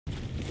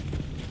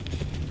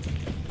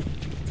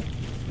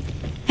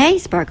Hey,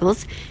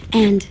 Sparkles.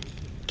 And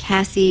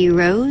Cassie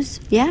Rose,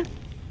 yeah?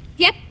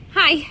 Yep,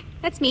 hi.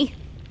 That's me.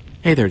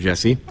 Hey there,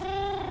 Jesse.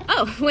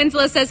 Oh,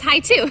 Winslow says hi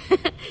too.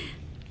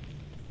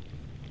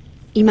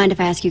 You mind if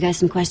I ask you guys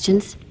some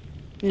questions?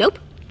 Nope.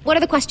 What are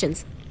the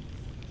questions?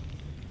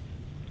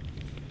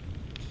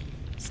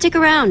 Stick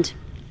around.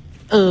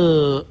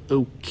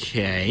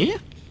 Okay.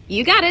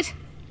 You got it.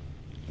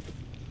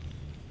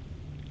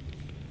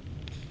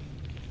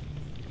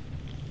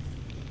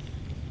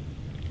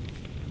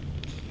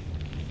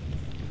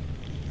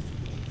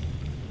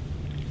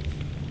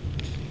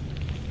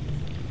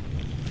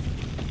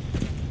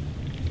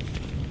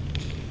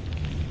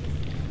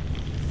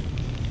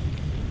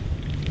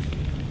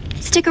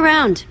 Stick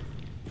around.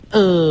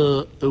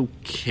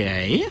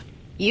 Okay.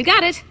 You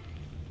got it.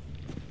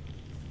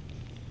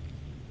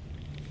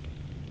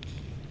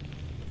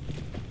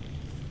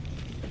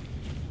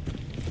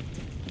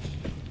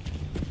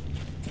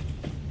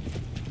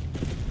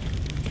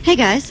 Hey,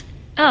 guys.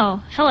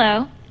 Oh,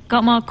 hello.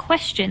 Got more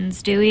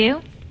questions, do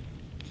you?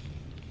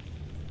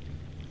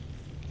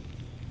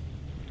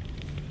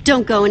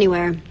 Don't go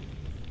anywhere.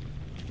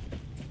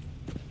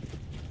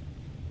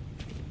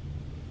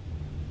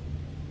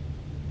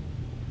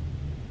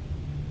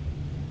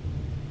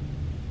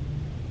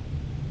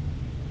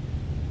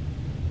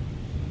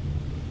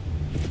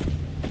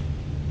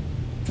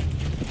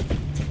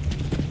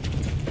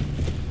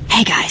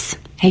 Hey, guys.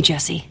 Hey,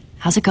 Jesse.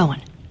 How's it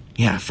going?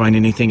 Yeah, find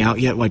anything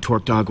out yet why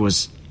Torque Dog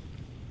was...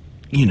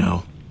 you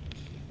know.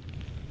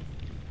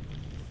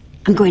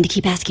 I'm going to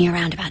keep asking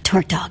around about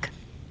Torque Dog.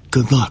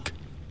 Good luck.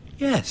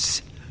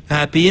 Yes.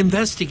 Happy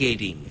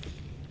investigating.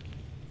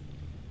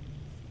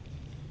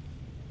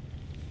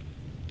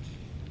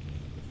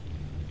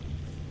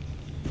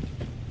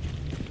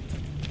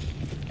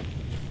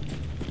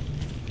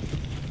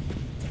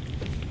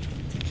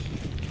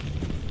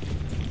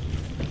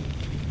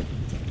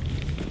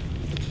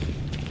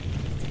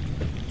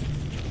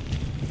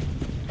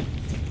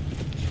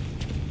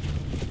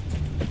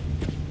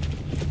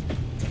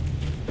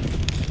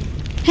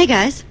 Hey,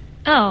 guys.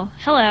 Oh,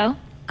 hello.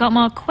 Got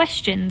more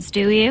questions,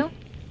 do you?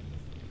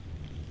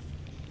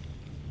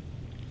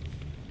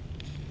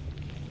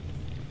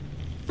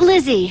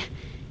 Lizzie,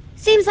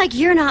 seems like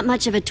you're not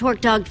much of a Torque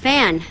Dog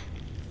fan.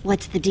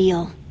 What's the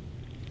deal?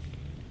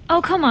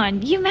 Oh, come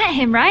on. You met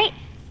him, right?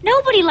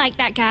 Nobody liked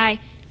that guy.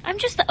 I'm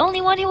just the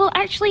only one who will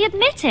actually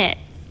admit it.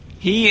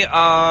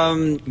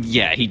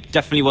 Yeah, he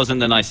definitely wasn't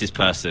the nicest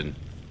person.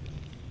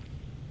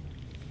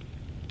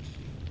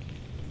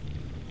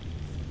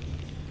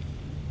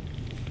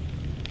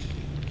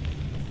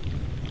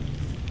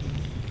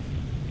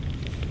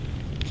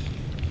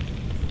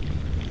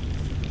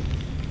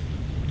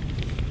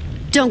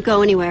 Don't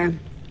go anywhere.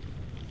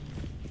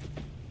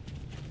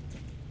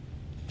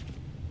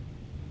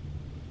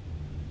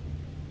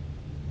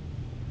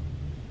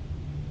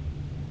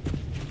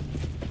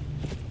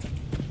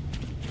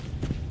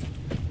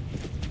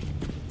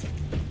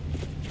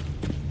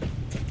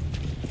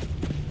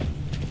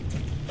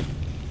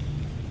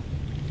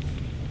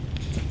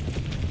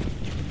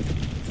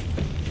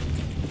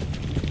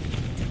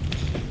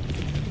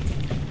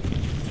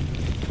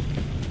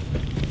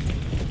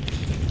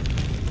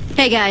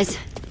 Hey, guys.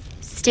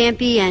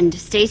 Stampy and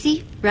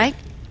Stacy, right?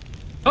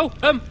 Oh,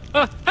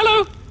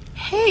 hello!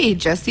 Hey,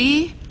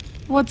 Jesse.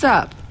 What's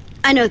up?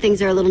 I know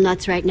things are a little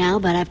nuts right now,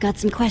 but I've got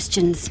some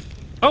questions.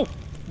 Oh,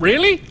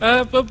 really?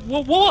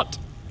 What?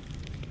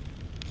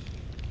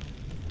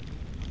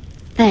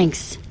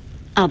 Thanks.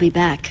 I'll be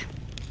back.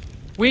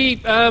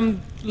 We,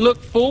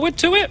 look forward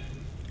to it?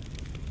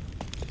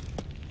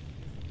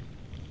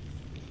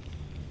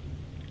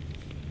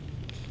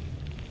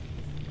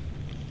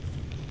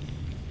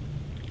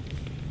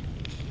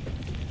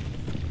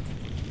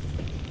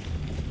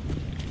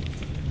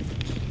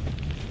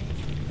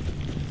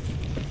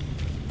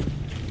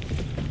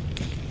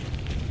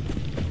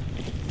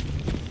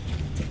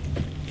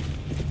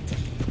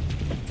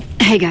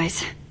 Hey,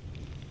 guys.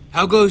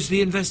 How goes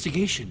the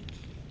investigation?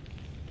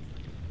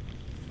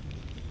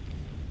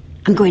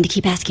 I'm going to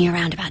keep asking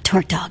around about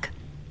Torque Dog.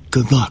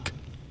 Good luck.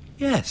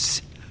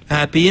 Yes.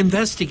 Happy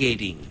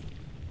investigating.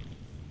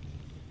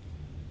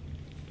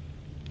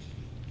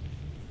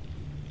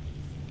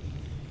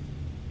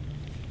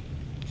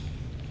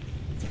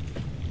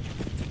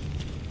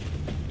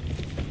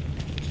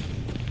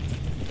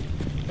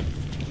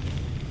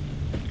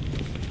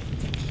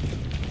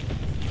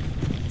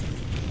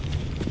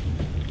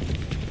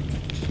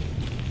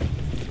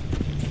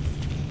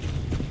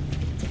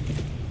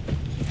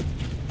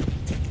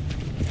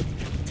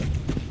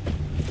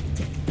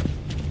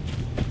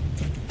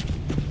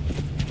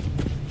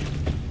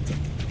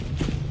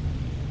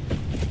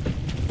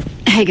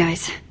 Hey,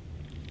 guys.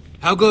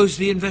 How goes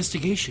the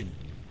investigation?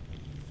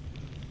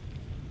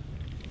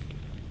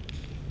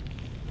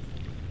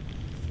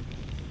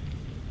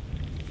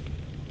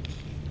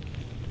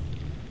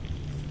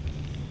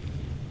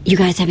 You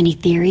guys have any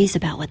theories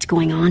about what's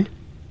going on?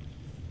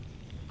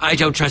 I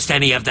don't trust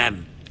any of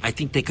them. I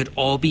think they could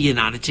all be in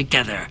on it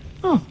together.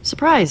 Oh,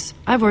 surprise.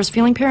 Ivor's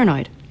feeling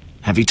paranoid.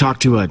 Have you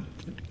talked to a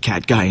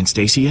cat guy and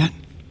Stacy yet?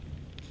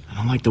 I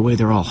don't like the way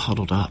they're all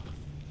huddled up.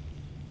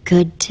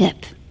 Good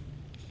tip.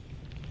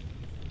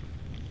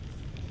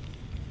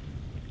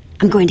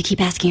 I'm going to keep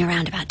asking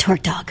around about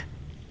Torque Dog.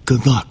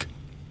 Good luck.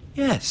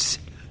 Yes.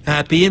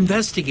 Happy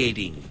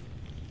investigating.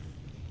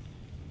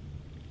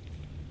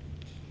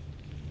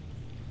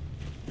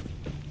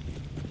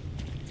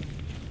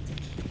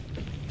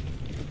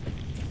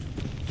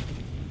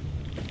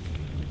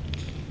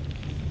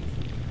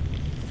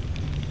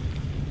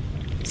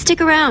 Stick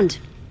around.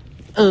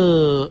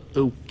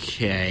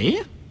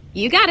 Okay.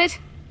 You got it.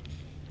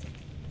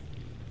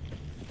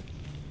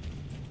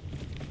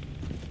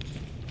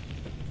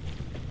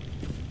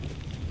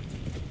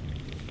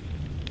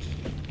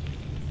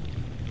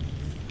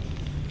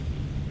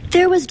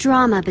 There was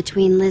drama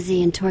between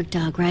Lizzie and Torque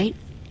Dog, right?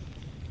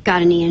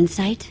 Got any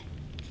insight?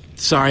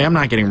 Sorry, I'm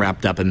not getting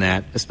wrapped up in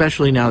that,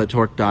 especially now that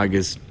Torque Dog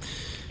is,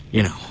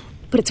 you know.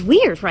 But it's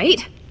weird,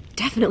 right?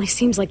 Definitely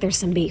seems like there's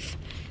some beef.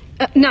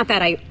 Not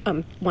that I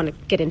want to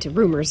get into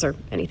rumors or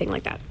anything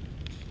like that.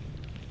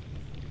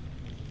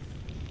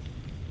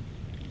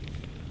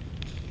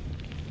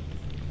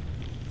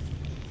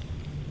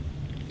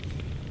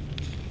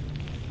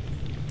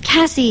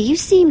 Cassie, you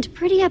seemed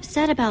pretty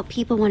upset about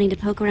people wanting to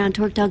poke around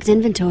Torque Dog's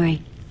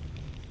inventory.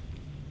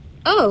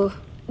 Oh,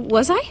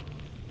 was I?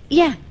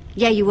 Yeah,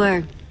 you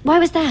were. Why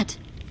was that?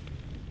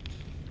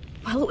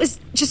 Well, it was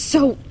just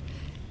so...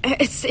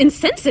 It's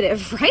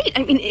insensitive, right?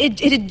 I mean, it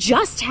had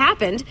just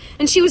happened,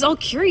 and she was all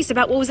curious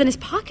about what was in his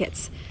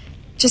pockets.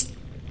 Just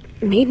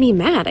made me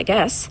mad, I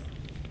guess.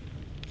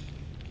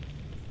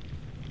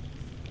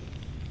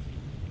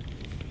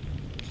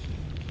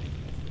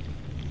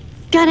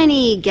 Got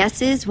any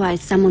guesses why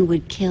someone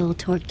would kill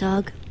Torque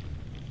Dog?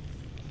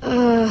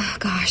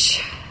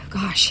 Gosh.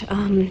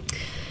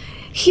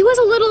 He was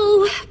a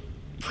little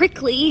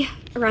prickly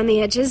around the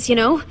edges, you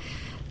know?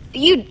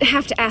 You'd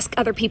have to ask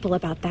other people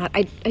about that.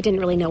 I didn't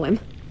really know him.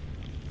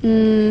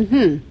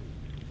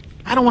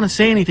 I don't want to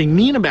say anything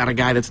mean about a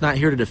guy that's not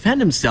here to defend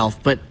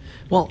himself, but,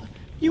 well,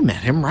 you met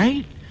him,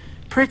 right?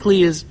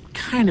 Prickly is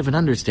kind of an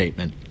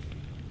understatement.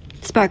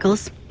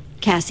 Sparkles,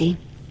 Cassie,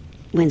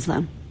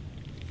 Winslow.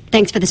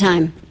 Thanks for the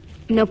time.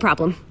 No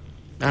problem.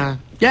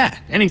 Yeah,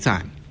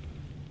 anytime.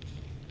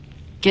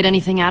 Get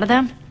anything out of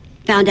them?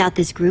 Found out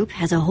this group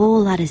has a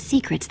whole lot of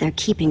secrets they're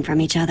keeping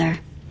from each other.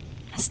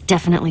 That's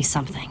definitely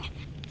something.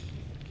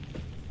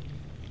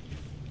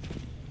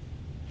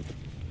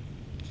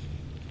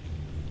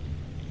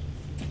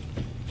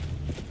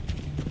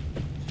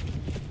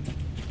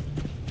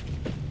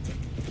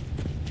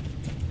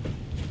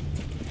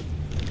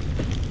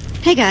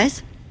 Hey,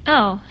 guys.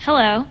 Oh,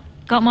 hello.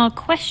 Got more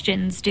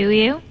questions, do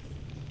you?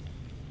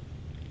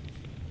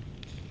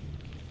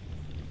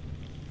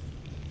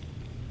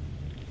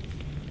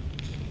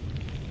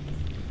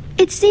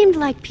 It seemed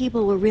like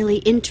people were really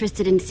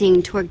interested in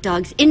seeing Torque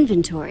Dog's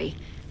inventory.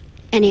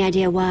 Any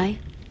idea why?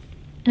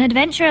 An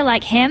adventurer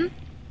like him?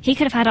 He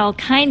could have had all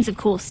kinds of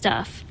cool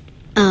stuff.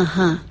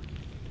 Uh-huh.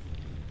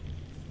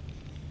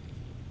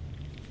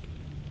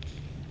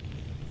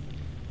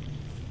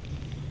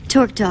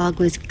 Torque Dog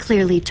was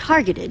clearly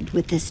targeted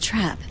with this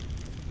trap.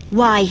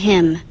 Why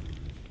him?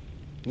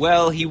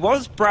 Well, he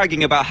was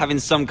bragging about having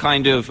some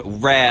kind of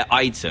rare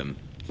item.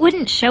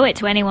 Wouldn't show it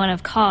to anyone,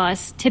 of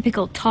course.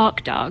 Typical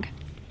Torque Dog.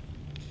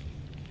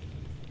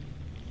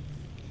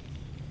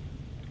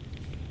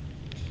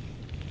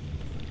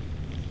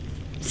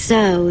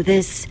 So,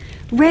 this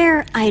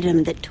rare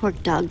item that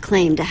Torque Dog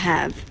claimed to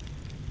have.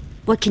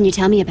 What can you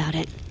tell me about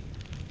it?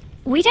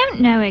 We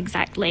don't know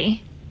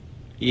exactly.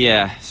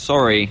 Yeah,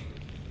 sorry.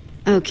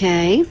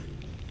 Okay.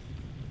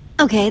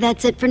 Okay,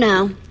 that's it for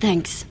now.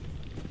 Thanks.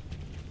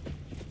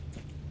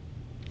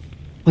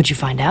 What'd you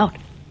find out?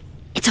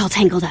 It's all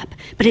tangled up,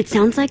 but it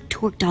sounds like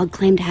Torque Dog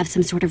claimed to have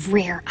some sort of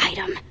rare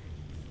item.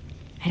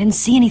 I didn't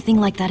see anything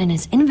like that in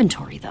his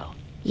inventory, though.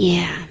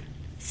 Yeah,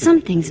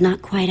 something's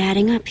not quite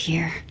adding up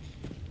here.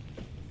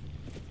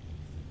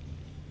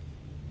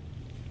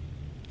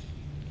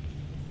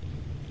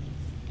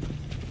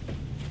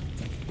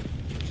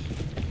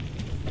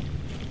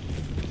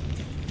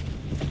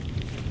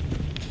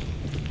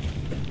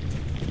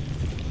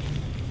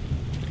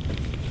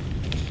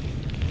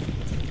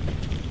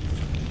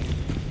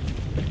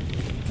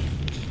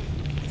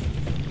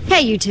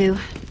 Hey, you two.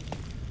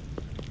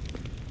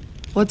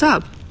 What's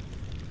up?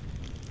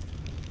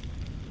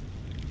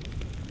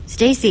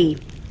 Stacy,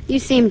 you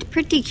seemed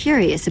pretty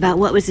curious about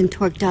what was in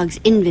Torque Dog's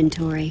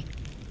inventory.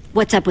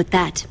 What's up with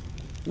that?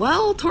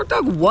 Well, Torque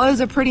Dog was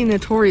a pretty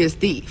notorious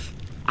thief.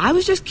 I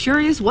was just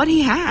curious what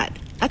he had.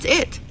 That's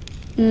it.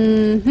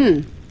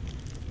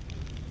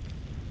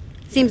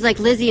 Seems like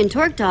Lizzie and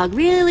Torque Dog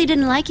really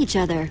didn't like each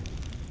other.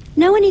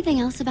 Know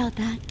anything else about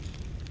that?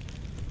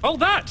 Oh,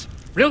 that!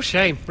 Real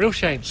shame, real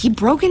shame. He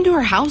broke into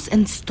her house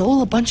and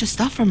stole a bunch of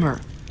stuff from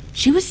her.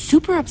 She was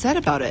super upset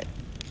about it.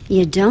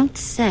 You don't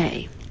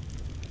say.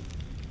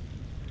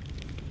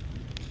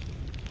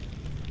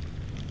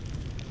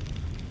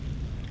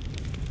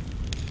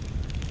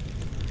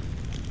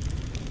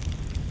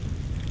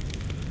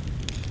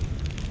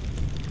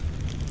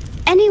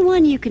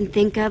 anyone you can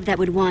think of that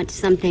would want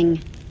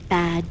something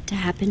bad to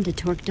happen to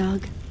Torque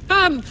Dog?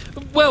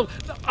 Well,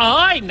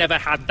 I never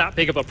had that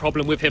big of a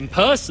problem with him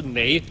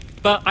personally,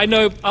 but I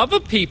know other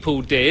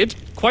people did.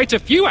 Quite a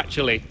few,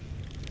 actually.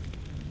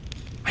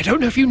 I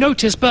don't know if you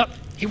noticed, but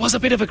he was a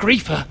bit of a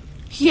griefer.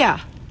 Yeah,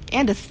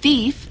 and a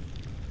thief.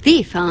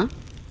 Thief, huh?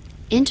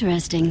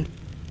 Interesting.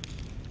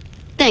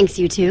 Thanks,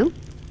 you two.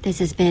 This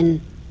has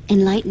been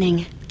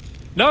enlightening.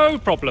 No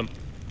problem.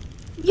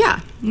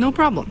 Yeah, no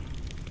problem.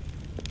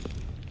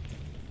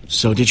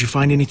 So did you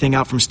find anything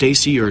out from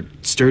Stacy or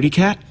Sturdy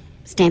Cat?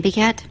 Stampy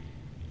Cat?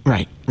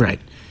 Right.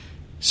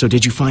 So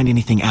did you find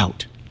anything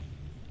out?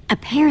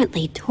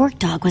 Apparently, Torque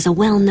Dog was a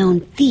well-known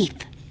thief.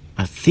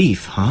 A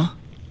thief, huh?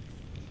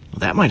 Well,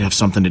 that might have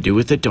something to do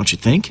with it, don't you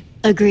think?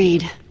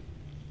 Agreed.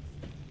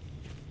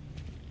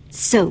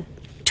 So,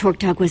 Torque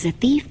Dog was a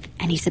thief,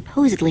 and he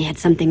supposedly had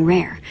something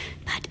rare.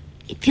 But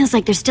it feels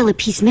like there's still a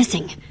piece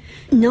missing.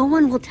 No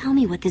one will tell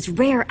me what this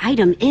rare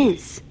item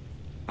is.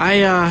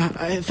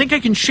 I think I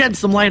can shed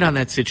some light on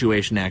that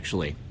situation,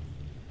 actually.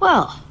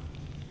 Well,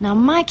 now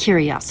my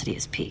curiosity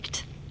is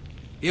piqued.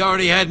 He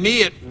already had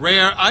me at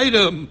rare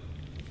item.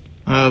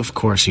 Of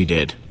course he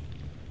did.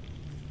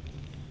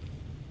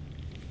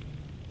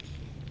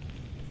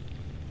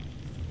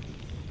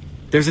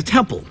 There's a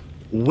temple,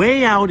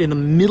 way out in the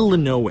middle of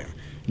nowhere.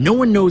 No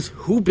one knows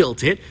who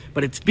built it,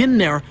 but it's been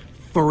there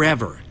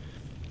forever.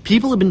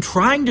 People have been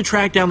trying to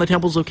track down the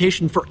temple's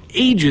location for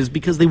ages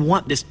because they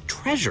want this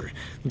treasure.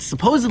 It's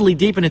supposedly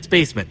deep in its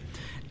basement.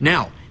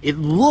 Now, it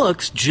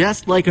looks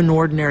just like an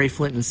ordinary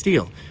flint and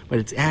steel, but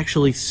it's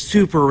actually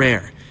super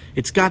rare.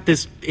 It's got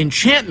this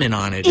enchantment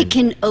on it. It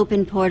can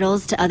open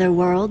portals to other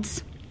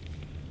worlds.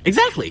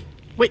 Exactly.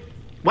 Wait,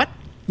 what?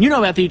 You know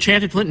about the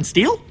enchanted flint and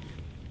steel?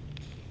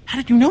 How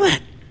did you know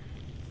that?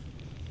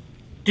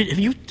 Have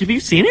you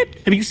seen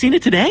it? Have you seen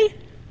it today?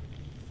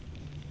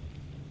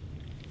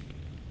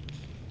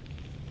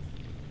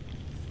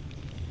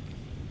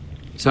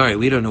 Sorry,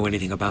 we don't know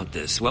anything about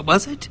this. What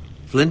was it?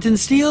 Flint and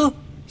steel?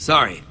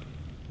 Sorry.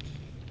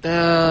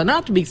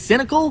 Not to be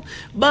cynical,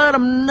 but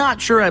I'm not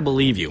sure I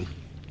believe you.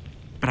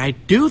 But I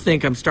do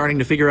think I'm starting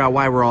to figure out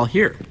why we're all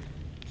here.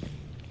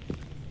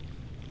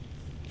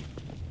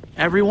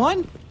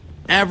 Everyone?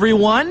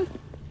 Everyone?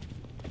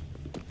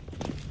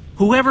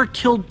 Whoever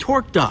killed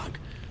Torque Dog,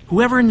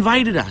 whoever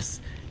invited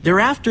us, they're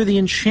after the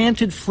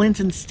enchanted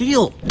flint and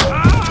steel.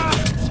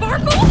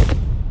 Sparkle?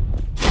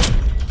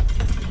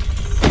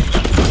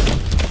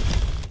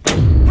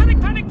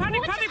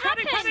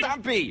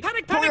 Stampy!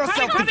 Panic, Pull panic,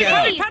 yourself panic, together!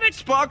 panic, panic.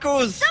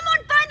 Sparkles!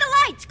 Someone find the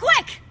lights,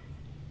 quick!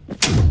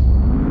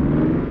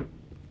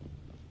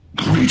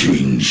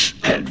 Greetings,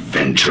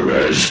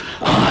 adventurers.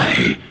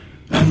 I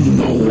am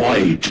the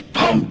White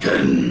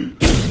Pumpkin.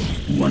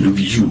 One of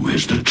you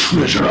has the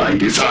treasure I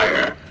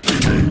desire,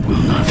 and I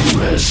will not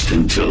rest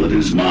until it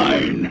is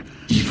mine,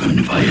 even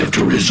if I have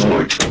to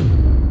resort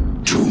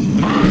to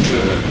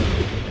murder.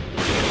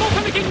 More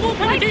panicking, more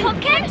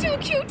panicking! I'm too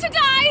cute to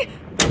die!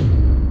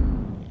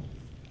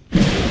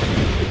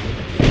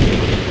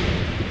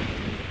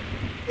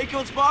 They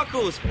killed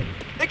Sparkles!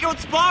 They killed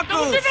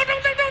Sparkles! No, this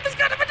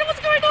gotta be what's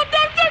going on!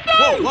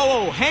 No!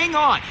 Whoa, hang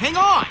on!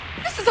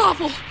 This is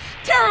awful!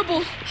 Terrible!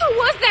 Who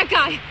was that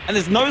guy? And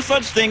there's no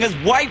such thing as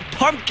white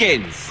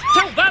pumpkins!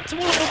 Tell that to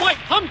all of the white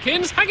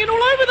pumpkins hanging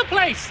all over the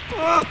place!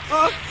 I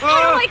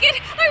don't like it!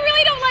 I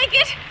really don't like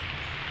it!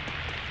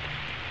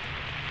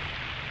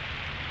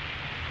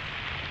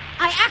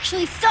 I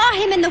actually saw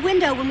him in the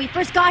window when we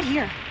first got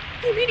here.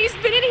 You mean he's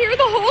been in here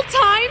the whole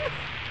time?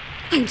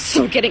 I'm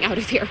so getting out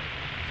of here.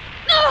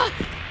 Ugh!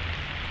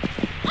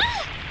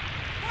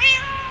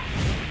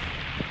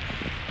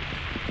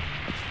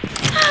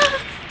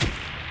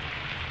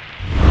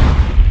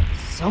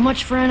 So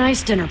much for a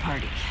nice dinner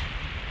party.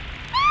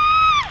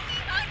 I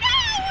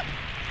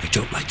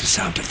don't like the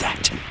sound of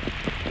that.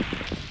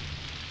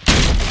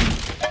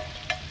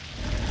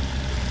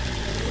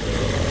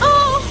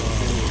 Oh!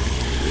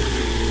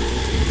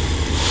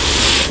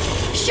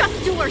 Shut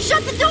the door!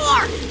 Shut the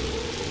door!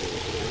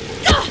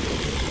 Ugh!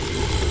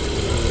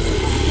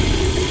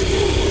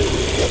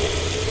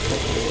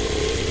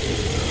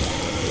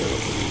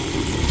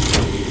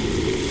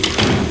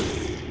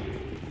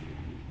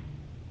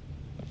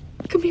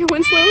 Come here,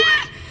 Winslow.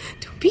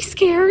 Don't be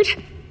scared.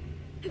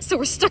 So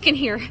we're stuck in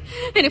here.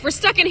 And if we're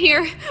stuck in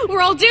here,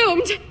 we're all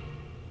doomed.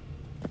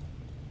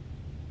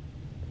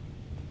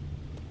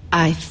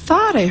 I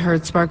thought I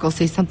heard Sparkle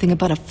say something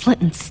about a flint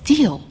and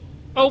steel.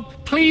 Oh,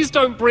 please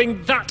don't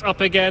bring that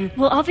up again.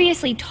 Well,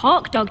 obviously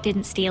Torque Dog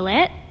didn't steal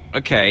it.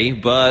 Okay,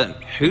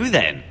 but who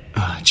then?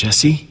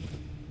 Jesse?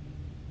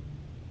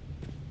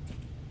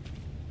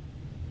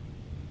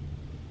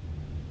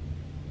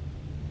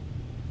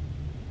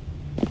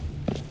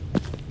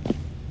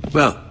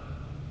 Well,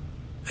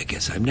 I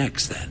guess I'm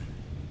next then.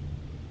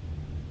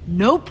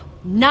 Nope,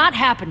 not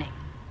happening.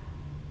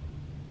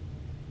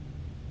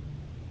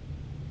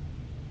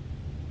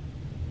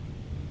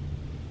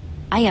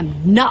 I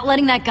am not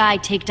letting that guy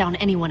take down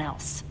anyone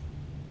else.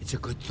 It's a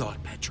good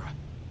thought, Petra.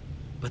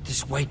 But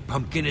this white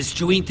pumpkin is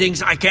doing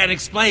things I can't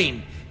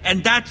explain,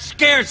 and that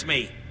scares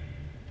me.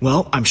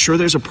 Well, I'm sure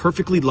there's a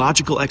perfectly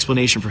logical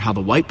explanation for how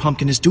the white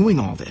pumpkin is doing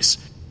all this.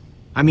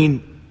 I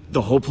mean,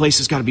 the whole place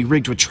has got to be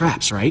rigged with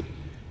traps, right?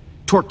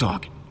 Torque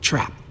Dog,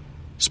 trap.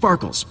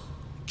 Sparkles,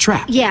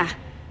 trap. Yeah.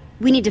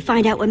 We need to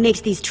find out what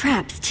makes these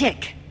traps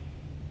tick.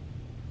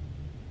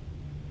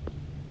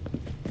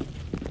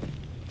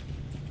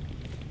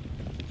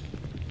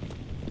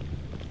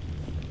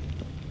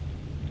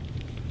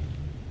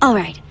 All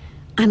right.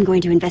 I'm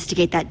going to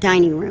investigate that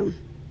dining room.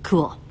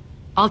 Cool.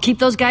 I'll keep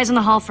those guys in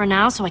the hall for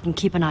now so I can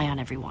keep an eye on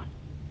everyone.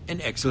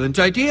 An excellent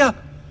idea.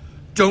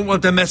 Don't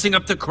want them messing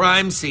up the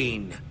crime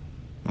scene.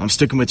 I'm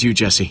sticking with you,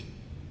 Jesse.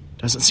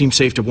 Doesn't seem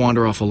safe to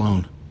wander off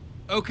alone.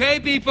 Okay,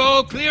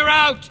 people, clear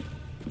out!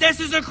 This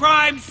is a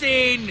crime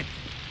scene!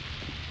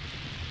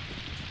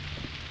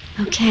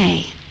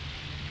 Okay.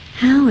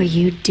 How are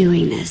you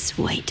doing this,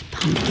 white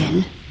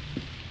pumpkin?